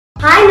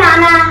Hi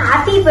Nana,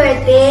 happy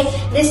birthday.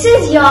 This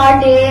is your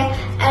day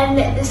and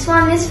this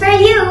one is for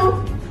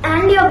you.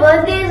 And your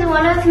birthday is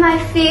one of my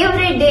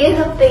favorite days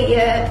of the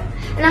year.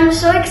 And I'm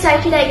so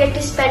excited I get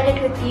to spend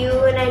it with you,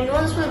 and I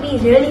know this will be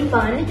really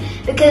fun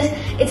because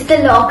it's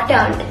the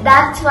lockdown.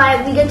 That's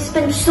why we get to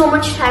spend so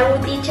much time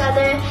with each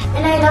other,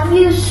 and I love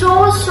you so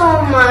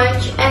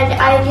much, and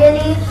I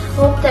really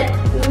hope that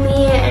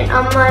me and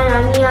Amma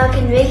and Anya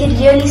can make it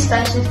really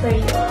special for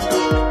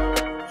you.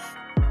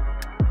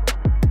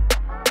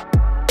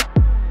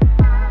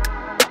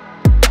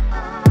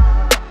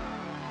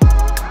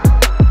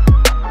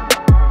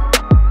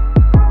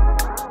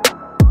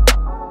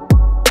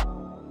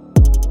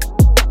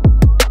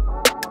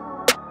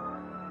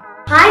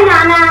 Hi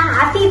Nana,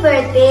 happy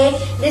birthday.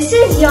 This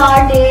is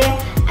your day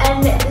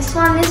and this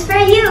one is for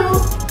you.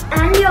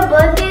 And your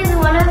birthday is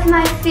one of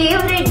my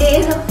favorite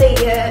days of the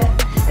year.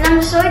 And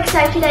I'm so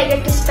excited I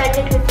get to spend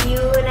it with you,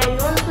 and I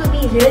know this will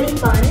be really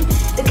fun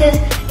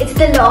because it's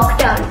the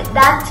lockdown.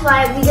 That's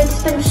why we get to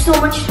spend so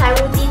much time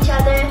with each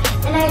other,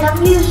 and I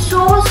love you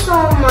so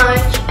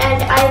much,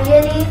 and I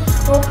really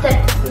hope that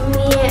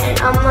me and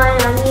Amma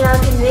and Anya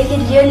can make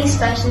it really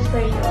special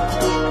for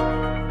you.